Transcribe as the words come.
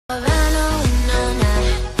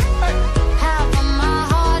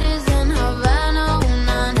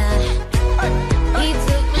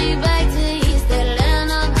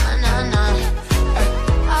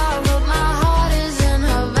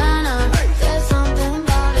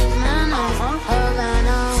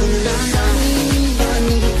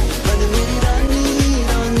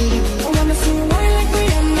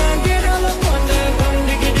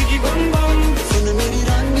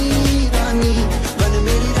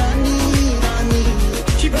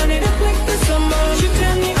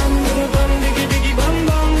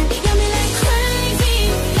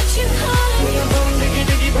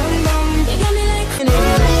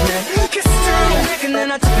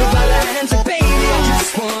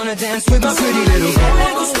dance with my pretty little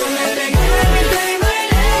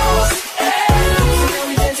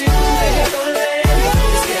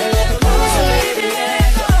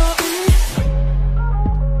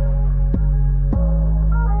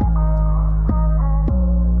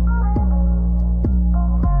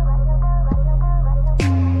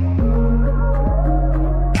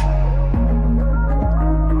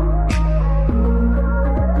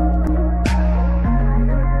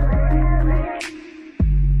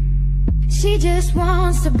She just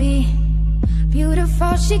wants to be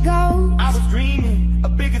beautiful, she goes. I was dreaming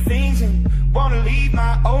of bigger things and wanna leave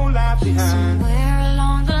my old life behind. Somewhere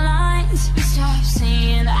along the lines, we stopped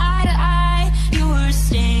seeing eye to eye. You were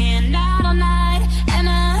staying out all night, and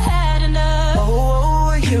I had enough.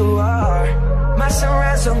 Oh, you are my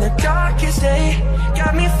sunrise on the darkest day.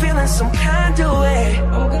 Got me feeling some kind of way.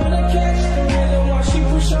 I'm gonna catch the rhythm while she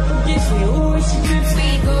push up against me. Ooh, she drips.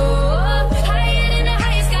 We go up higher than the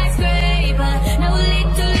highest skyscraper. No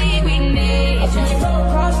literally we made it.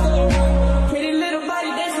 Across the room, pretty little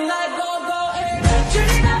body dancing like go-go. Turn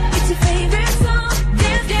it up, it's your favorite song.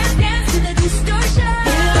 Dance, dance, dance to the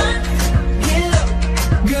distortion. Get up,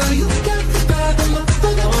 girl, you got the vibe of my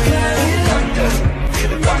fucking Thunder, feel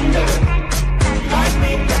the thunder.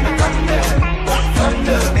 Lightning and the thunder,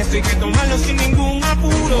 thunder. Esto hay que tomarlo sin ningún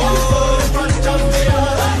apuro.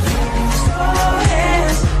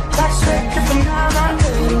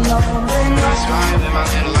 That's right with my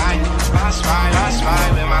little light. That's right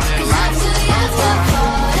with my little light. To the after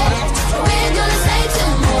party, we're gonna stay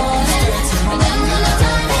till morning. And then when the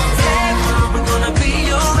time is up, we're gonna be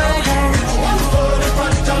alright.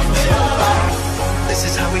 This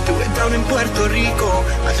is how we do it down in Puerto Rico.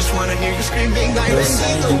 I just wanna hear you screaming like They'll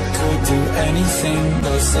say you could do anything.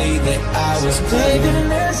 They'll say that I was playing. baby,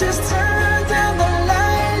 let's just turn down the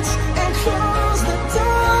lights and close the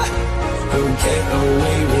door. We'll get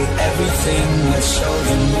away with everything. Let's show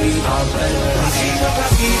them we are better.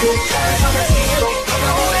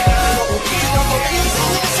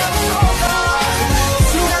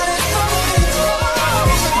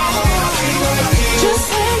 just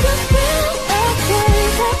say you feel okay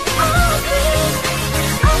that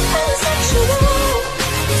I'm feeling sexual.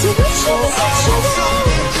 So we should be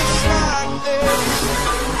sexual.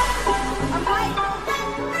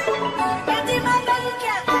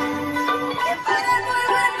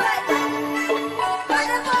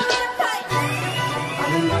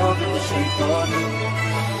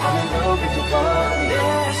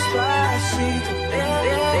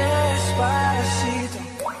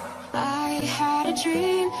 I had a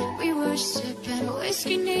dream, we were sipping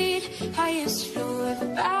whiskey neat, highest floor of the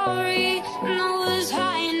Bowery, and I was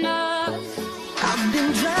high enough. I've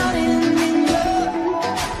been drowning in love,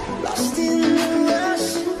 lost in the rush,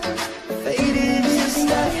 faded just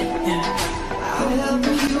like I'll help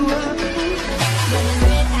you up. Running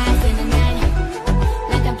red eyes in the night,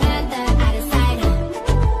 like a panther out of sight.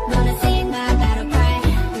 Gonna sing my battle cry,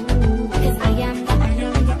 'cause I am the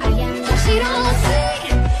She don't see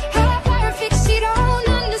her perfect, she don't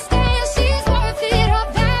understand. She's worth it, her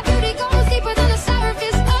bad beauty goes deeper than the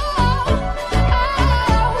surface. Oh,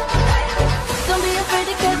 oh. Don't be afraid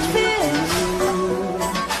to catch fish.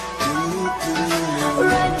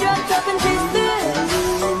 Ride your top and taste this.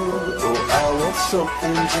 Oh, I want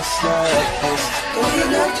something just like this. Don't get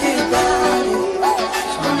lucky about it.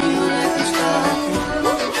 Show me you like this stuff.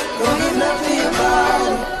 Don't get lucky about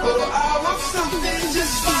it. Oh, I want something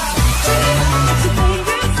just like It's your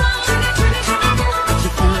favorite song. It's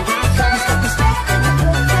your favorite song. Step in the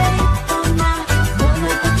play. Oh, now,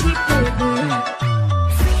 wanna keep it going.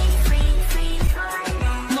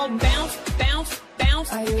 More bounce, bounce, bounce.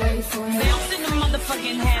 Are you ready for it? Bounce in the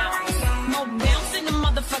motherfucking house. More bounce in the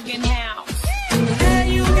motherfucking house. Hey,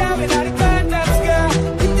 you got me like a thunder, girl.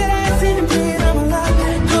 Get that ass in the bed, I'm alive.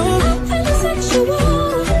 I'm feeling sexual.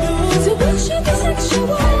 So we should be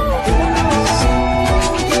sexual.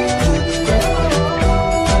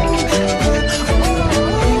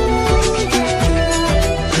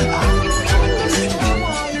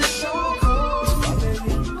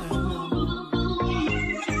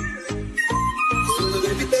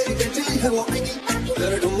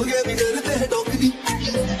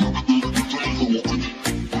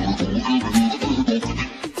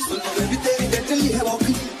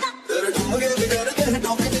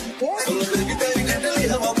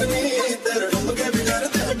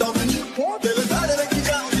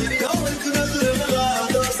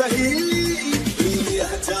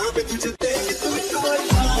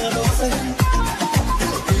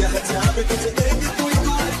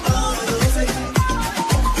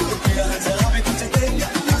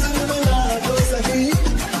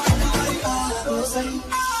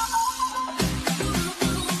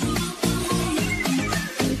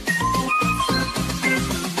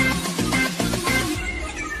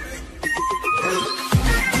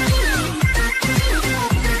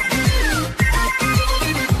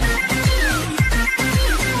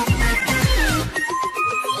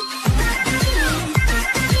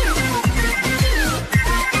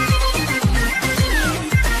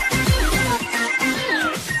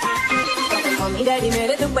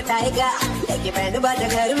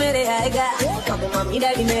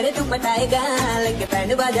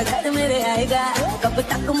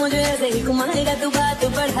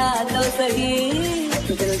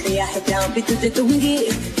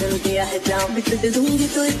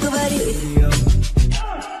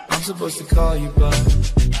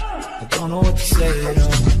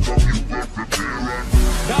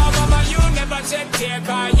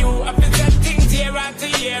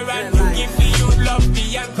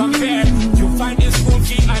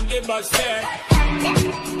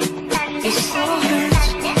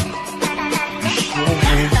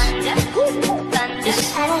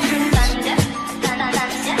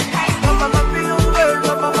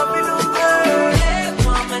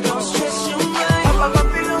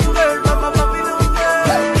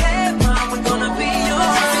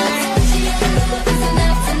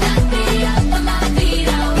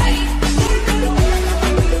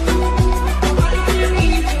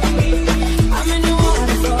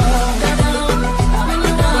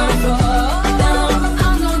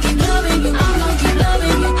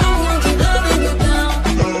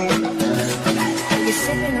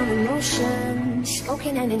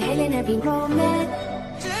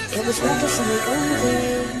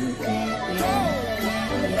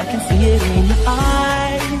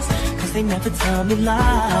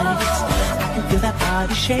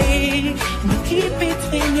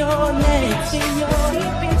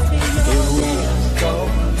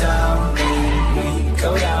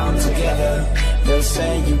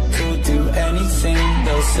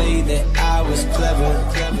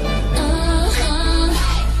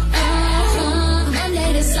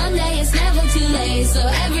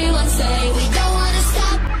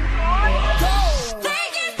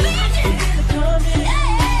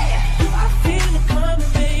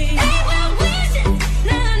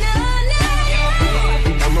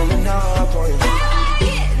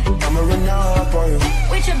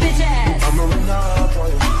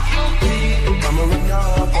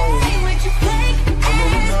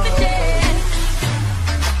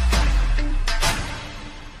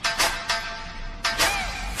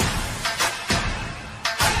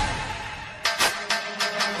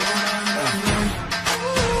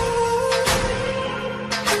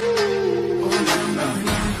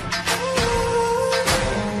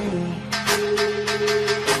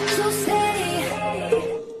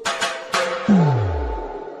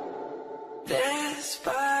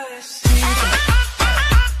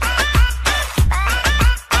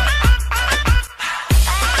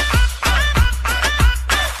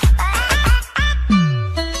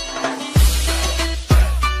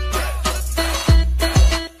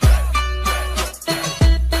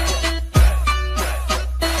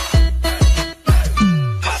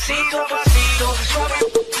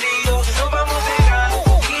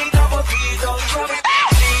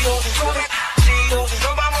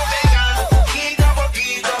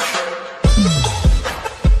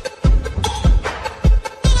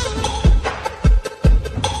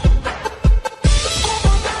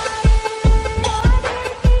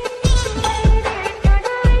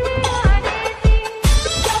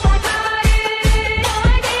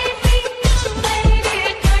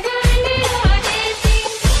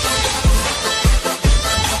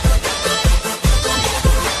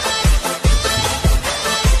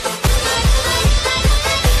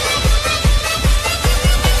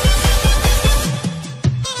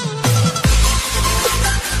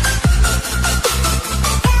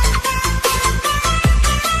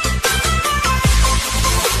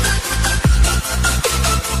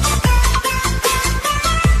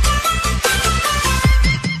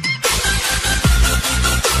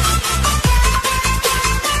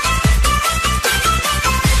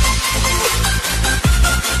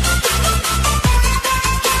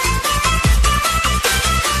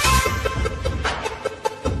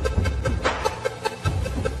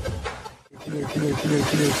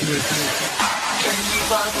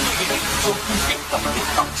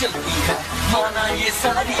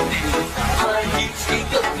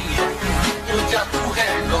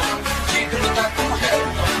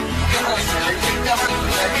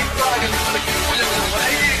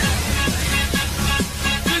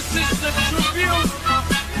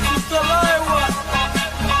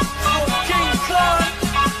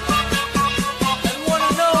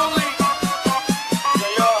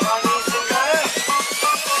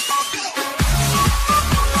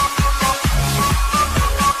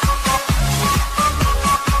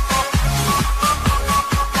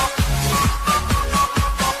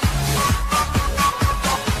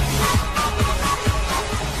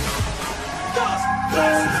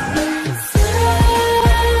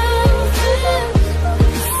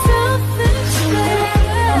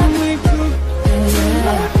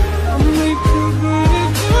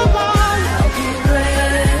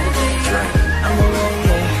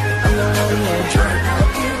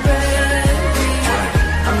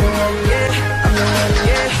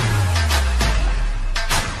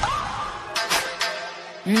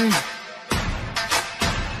 Yo.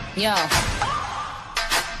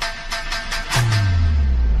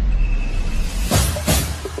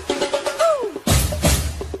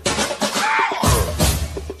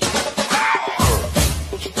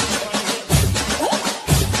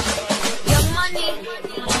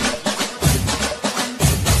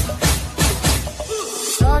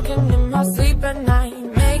 Talking in my sleep at night,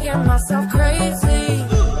 making myself crazy.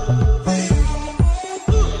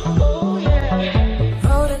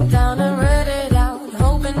 Wrote it down and read it out,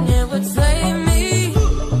 hoping it would save me.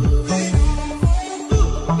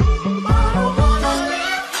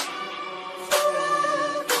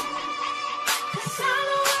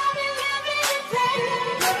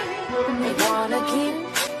 They wanna keep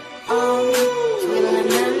on twiddling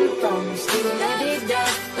them thumbs, still let it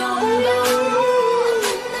death gone down.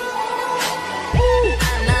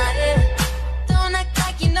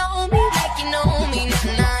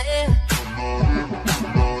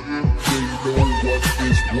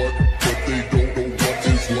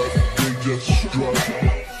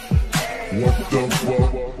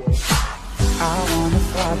 I wanna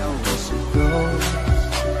follow where she goes.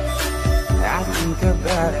 I think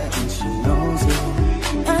about it and she knows it.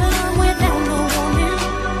 And I'm without no woman.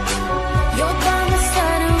 You're by my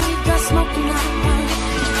side and we got smoke in our mind.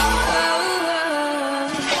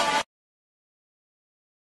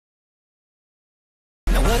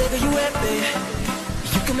 Now whatever you at, babe,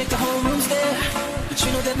 you can make the whole room stare. But you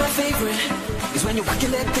know that my favorite is when you're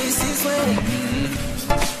working that this is way.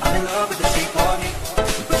 I'm in love with the shape of you.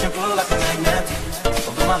 We push and pull like a magnet.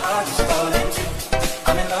 Although my heart is falling too.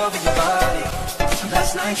 I'm in love with your body.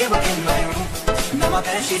 Last night you were in my room. Now my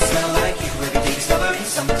bed sheets smell like you. Every day discovering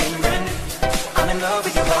something new.